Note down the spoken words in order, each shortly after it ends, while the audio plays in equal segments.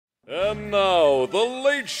And now, The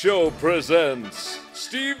Late Show presents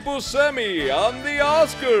Steve Buscemi on the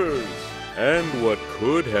Oscars and what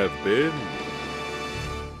could have been.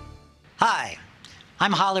 Hi,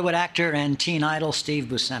 I'm Hollywood actor and teen idol Steve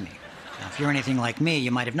Buscemi. Now, if you're anything like me, you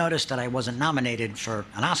might have noticed that I wasn't nominated for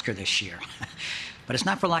an Oscar this year. But it's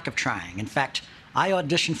not for lack of trying. In fact, I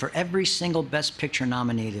auditioned for every single Best Picture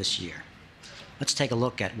nominee this year. Let's take a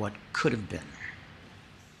look at what could have been.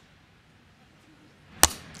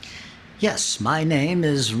 Yes, my name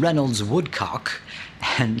is Reynolds Woodcock,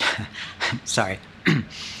 and... sorry.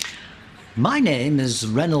 My name is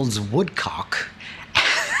Reynolds Woodcock.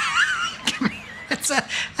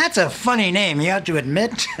 That's a funny name, you have to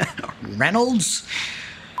admit. Reynolds?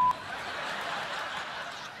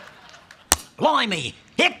 Blimey!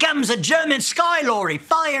 Here comes a German sky lorry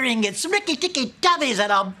firing its ricky-ticky-tavies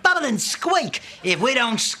at our bubbling squeak. If we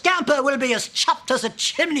don't scamper, we'll be as chopped as a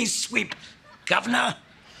chimney sweep. Governor?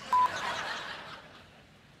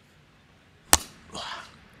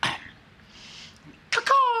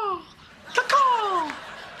 Caw-caw! Caw-caw!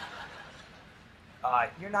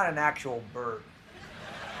 You're not an actual bird.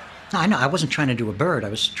 No, I know. I wasn't trying to do a bird. I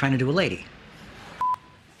was trying to do a lady.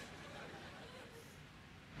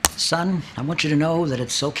 Son, I want you to know that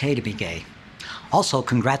it's okay to be gay. Also,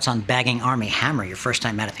 congrats on bagging Army Hammer your first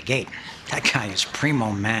time out of the gate. That guy is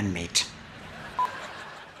primo man meat.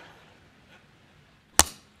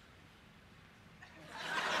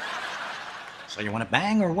 So you want to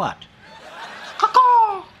bang or what?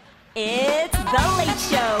 It's The Late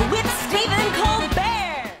Show